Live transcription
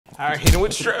All right, hit him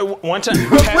with straight. One time.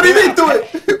 What do you mean do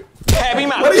it? Tap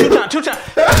him out. Two times.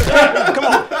 Come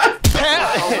on.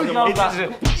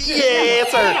 Pat. Yeah,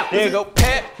 sir. There you go.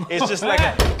 Pat. It's just like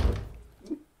a...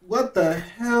 What the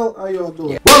hell are y'all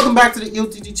doing? Welcome back to the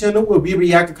E.O.T.G channel, where we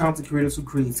react to content creators who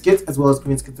create skits as well as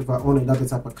create skits of our own and other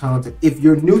type of content. If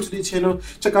you're new to the channel,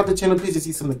 check out the channel please to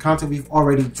see some of the content we've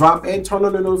already dropped and turn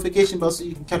on the notification bell so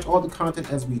you can catch all the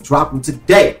content as we drop them.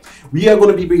 Today, we are going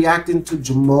to be reacting to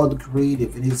Jamal the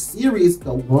Creative in his series,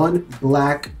 The One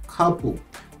Black Couple,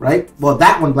 right? Well,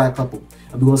 that one black couple.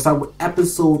 And we're going to start with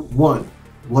episode 1.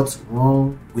 What's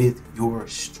wrong with your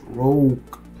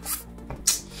stroke?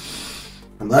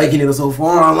 I'm liking it so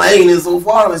far.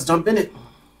 Let's jump in it.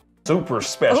 Super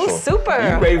special. Oh, super.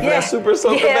 You ready for that super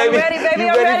soaker, baby? I'm ready, baby.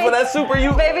 You ready for that super?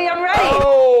 Baby, I'm ready.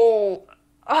 Oh.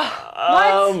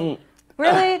 What?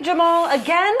 Really, Jamal?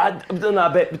 Again? I'm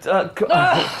not, baby. Come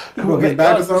on, get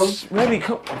back or something? Baby,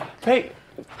 come. Hey.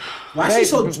 Why is she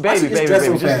so baby.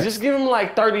 So fast? Just give him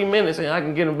like 30 minutes and I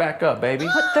can get him back up, baby.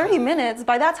 What, 30 minutes?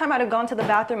 By that time, I'd have gone to the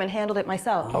bathroom and handled it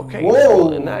myself. Okay. Whoa.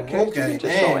 Well, in that case, Okay. you can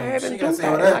just go ahead and do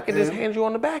that. And I can just hand you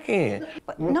on the back end.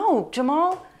 No,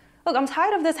 Jamal. Look, I'm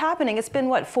tired of this happening. It's been,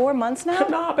 what, 4 months now?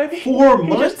 Nah, baby. 4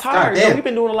 months? You're just tired. God damn. We've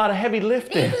been doing a lot of heavy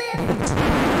lifting.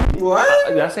 What?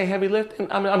 Did I say heavy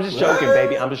lifting? I'm just joking,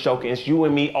 baby. I'm just joking. It's you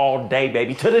and me all day,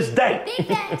 baby. To this day.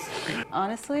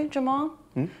 Honestly, Jamal,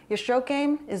 your stroke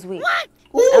game is weak.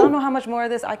 What? I don't know how much more of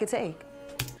this I could take.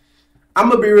 I'm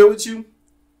gonna be real with you.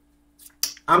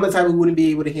 I'm the type who wouldn't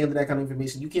be able to handle that kind of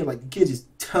information. You can't just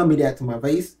tell me that to my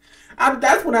face.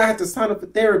 That's when I had to sign up for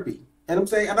therapy. And I'm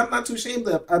saying, and I'm not too ashamed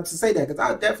to say that, because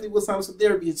I definitely would sign up for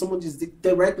therapy if someone just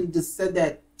directly just said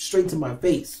that straight to my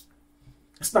face.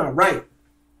 That's not right.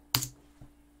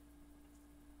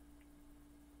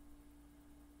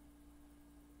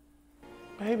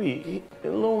 Baby, the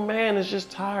little man is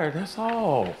just tired. That's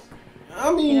all.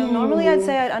 I mean, normally I'd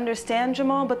say I'd understand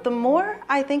Jamal, but the more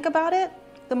I think about it,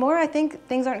 the more I think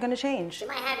things aren't going to change. She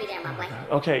might have you there, my boy.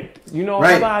 Okay, you know,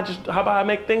 right. how about I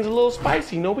make things a little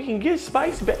spicy? You know, we can get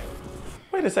spicy.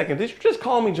 Wait a second, did you just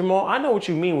call me Jamal? I know what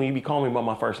you mean when you be calling me by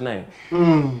my first name.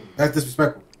 That's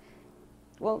disrespectful.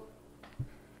 Well,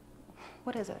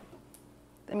 what is it?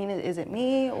 I mean, is it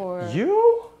me or...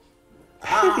 You?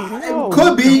 Baby, no. It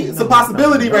could be. It's a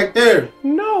possibility right there.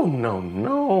 No.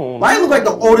 Why you look like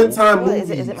the olden time movies?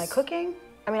 Is it my cooking?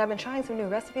 I mean, I've been trying some new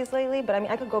recipes lately, but I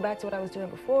mean, I could go back to what I was doing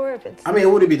before if it's... I mean, it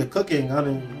wouldn't be the cooking. I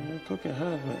mean, cooking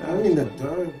has I mean the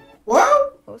dirt.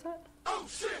 What? What was that? Oh,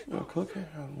 shit. Your cooking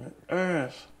has my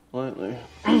ass lately.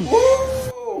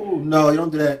 Ooh, no, you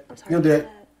don't do that. I'm sorry, you don't do that.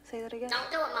 Say that again.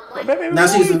 Don't do it, my boy. Baby, now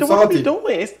she's insulted. What are we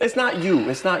doing? It's not you.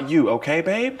 It's not you, okay,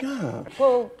 babe? God.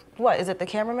 Well, what? Is it the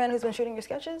cameraman who's been shooting your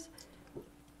sketches?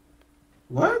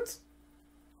 What?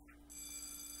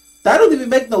 That don't even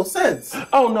make no sense.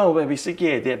 Oh, no, baby. See,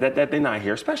 yeah, they're not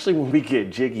here, especially when we get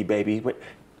jiggy, baby. But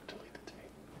delete the tape.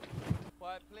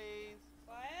 Quiet, please.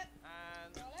 Quiet.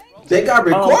 And They got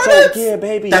recorded? Yeah,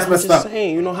 baby. That's I'm messed just up.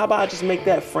 saying, you know, how about I just make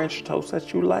that French toast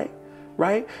that you like,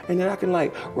 right? And then I can,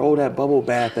 like, roll that bubble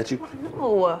bath that you...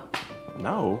 No.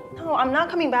 No? No, I'm not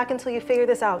coming back until you figure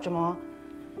this out, Jamal.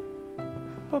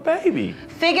 But, baby.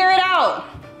 Figure it out!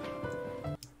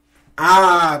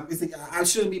 I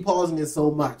shouldn't be pausing this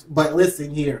so much. But listen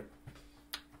here.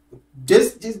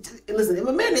 Just listen, if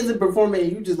a man isn't performing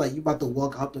and you just like, you about to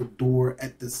walk out the door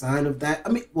at the sign of that. I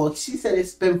mean, well, she said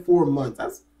it's been 4 months.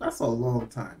 That's a long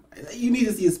time. You need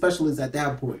to see a specialist at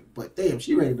that point. But damn,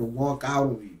 she ready to walk out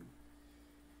on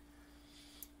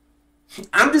you.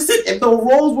 I'm just saying, if the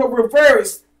roles were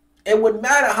reversed, it wouldn't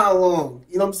matter how long.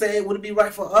 You know what I'm saying? Would it be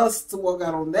right for us to walk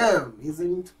out on them?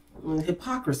 Isn't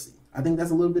hypocrisy? I think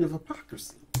that's a little bit of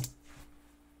hypocrisy.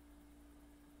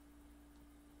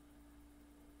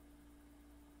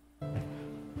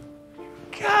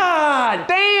 God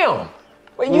damn!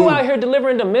 Wait, you out here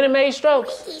delivering the minute-maid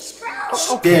strokes?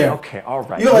 Okay, all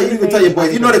right. You know, you can tell your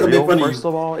boys, you know they're gonna make fun of you. First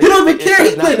of all, you don't even care.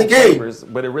 He's playing the game. Flavors,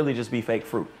 but it really just be fake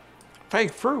fruit.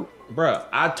 fake fruit. Bruh,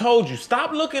 I told you,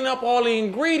 stop looking up all the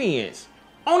ingredients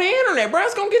on the internet, bruh.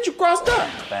 It's gonna get you crossed up.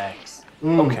 Facts.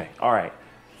 Okay, all right.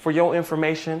 For your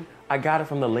information, I got it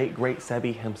from the late, great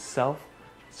Sebi himself,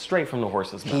 straight from the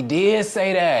horse's mouth. He did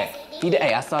say that.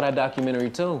 Hey, I saw that documentary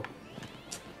too.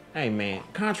 Hey man,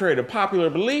 contrary to popular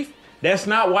belief, that's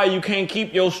not why you can't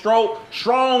keep your stroke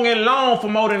strong and long for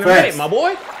more than a minute, my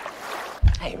boy.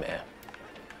 Hey man,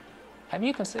 have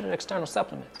you considered external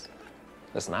supplements?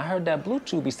 Listen, I heard that Blue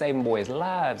Chew be saving boys'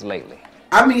 lives lately.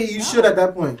 I mean, you should at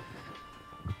that point.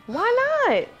 Why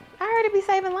not? I heard it be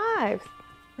saving lives.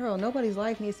 Girl, nobody's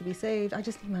life needs to be saved. I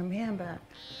just need my man back.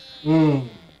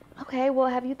 Okay, well,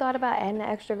 have you thought about adding an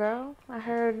extra girl? I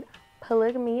heard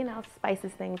polygamy now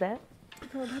spices things up.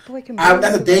 Girl, that boy can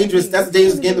that's a dangerous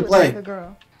game to play.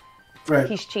 Girl. Right.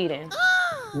 He's cheating.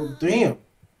 Well, damn.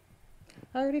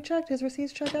 I already checked. His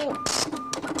receipts checked out.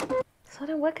 So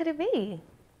then what could it be?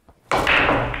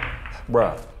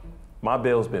 Bruh, my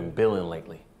bill's been billing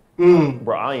lately.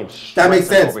 Bro, I am That makes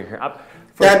sense. over here.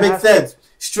 That makes sense.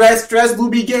 Stress do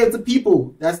be getting to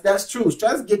people. That's true.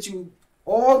 Stress gets you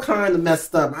all kind of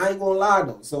messed up. I ain't gonna lie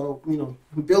though. So, you know,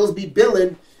 bills be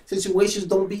billing, situations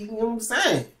don't be, you know what I'm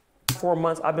saying? 4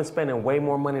 months, I've been spending way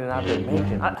more money than I've been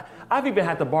making. I've even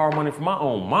had to borrow money from my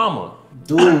own mama.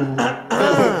 Dude. You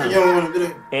don't want to do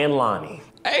that. And Lonnie.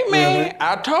 Hey man,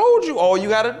 I told you all you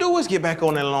gotta do is get back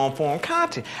on that long form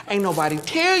content. Ain't nobody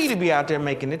tell you to be out there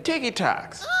making the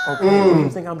TikToks. Okay, what do you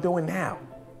think I'm doing now?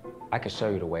 I can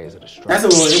show you the ways of the stroke. That's a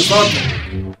little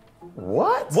insulting.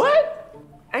 What? What?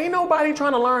 Ain't nobody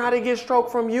trying to learn how to get stroke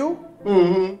from you.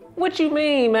 What you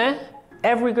mean, man?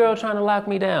 Every girl trying to lock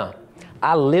me down.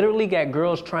 I literally got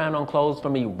girls trying on clothes for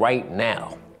me right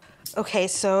now. Okay,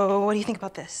 so what do you think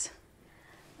about this?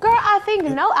 Girl, I think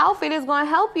no outfit is going to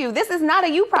help you. This is not a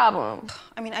you problem.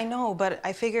 I mean, I know, but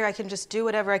I figure I can just do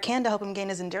whatever I can to help him gain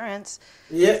his endurance.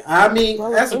 Yeah, I mean,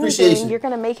 Well, that's if anything, appreciation. you're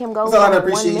going to make him go That's a lot of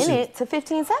from 1 appreciation. minute to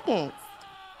 15 seconds.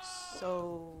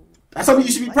 So... That's something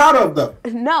you should be proud of, though.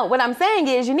 No, what I'm saying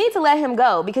is you need to let him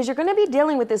go because you're going to be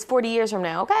dealing with this 40 years from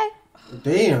now, okay?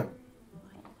 Damn.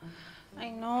 I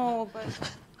know, but...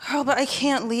 Girl, but I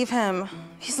can't leave him.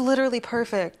 He's literally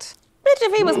perfect. Bitch,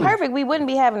 if he was perfect, we wouldn't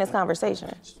be having this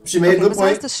conversation. She made a good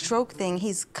Besides point. the stroke thing,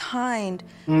 he's kind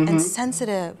and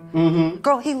sensitive.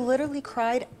 Girl, he literally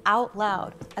cried out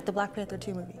loud at the Black Panther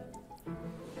 2 movie.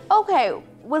 Okay,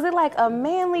 was it like a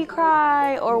manly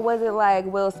cry or was it like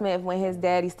Will Smith when his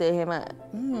daddy stood him up?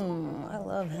 I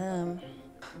love him.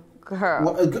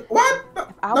 Girl. What?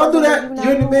 I Don't do wasn't that. leaving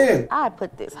You're the man. I'd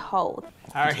put this whole...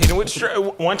 All right, hit him with the straight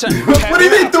one time. What do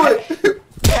you mean do it?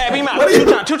 Tap him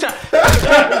out. Two times.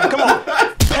 Come on.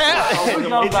 Pat.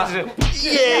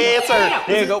 Yeah, sir.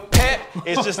 There you go. Pat.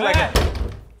 It's just like a...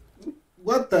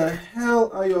 What the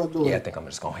hell are y'all doing? Yeah, I think I'm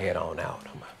just gonna head on out.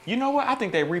 You know what? I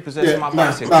think they repossessed my nah,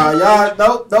 bicycle. y'all,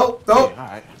 nope. All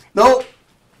right. Nope.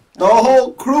 The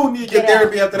whole crew need to get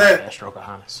therapy after that. Stroke of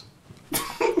Hannes.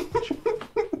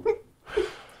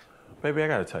 Baby, I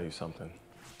gotta tell you something.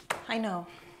 I know.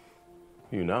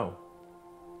 You know.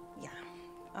 Yeah.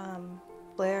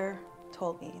 Blair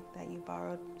told me that you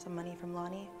borrowed some money from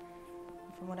Lonnie.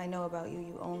 From what I know about you,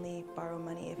 you only borrow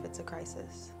money if it's a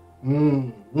crisis.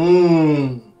 And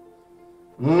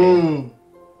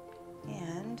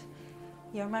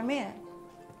you're my man.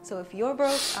 So if you're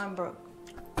broke, I'm broke.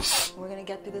 We're gonna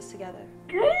get through this together.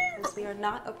 Because we are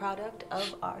not a product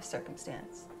of our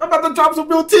circumstance. I'm about to drop some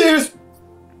real tears.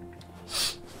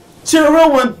 Cheer a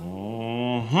real one.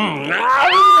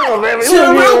 Cheer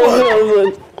a real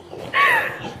one.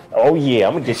 Oh yeah,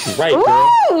 I'm gonna get you right, girl.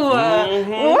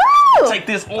 Woo! Take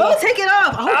this off. Oh, take it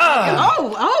off.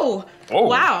 Oh. Whoa.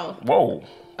 Wow. Whoa.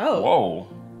 Oh. Whoa.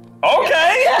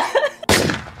 Okay.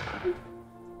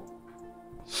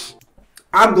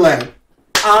 I'm glad.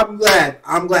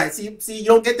 See, you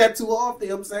don't get that too often, you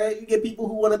know what I'm saying? You get people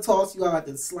who want to toss you out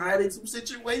and slide in some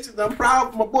situations. I'm proud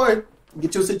of my boy.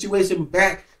 Get your situation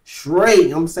back straight, you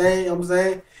know what I'm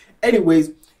saying?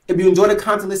 Anyways, if you enjoy the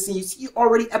content listening, you see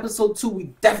already episode 2.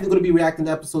 We definitely going to be reacting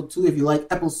to episode 2. If you like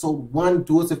episode 1,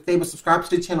 do us a favor, subscribe to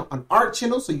the channel on our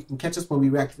channel so you can catch us when we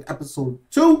react to episode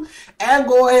 2. And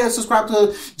go ahead and subscribe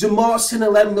to Jamal's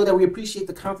channel. Let him know that we appreciate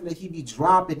the content that he be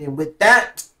dropping. And with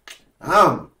that,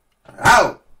 I'm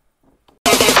out.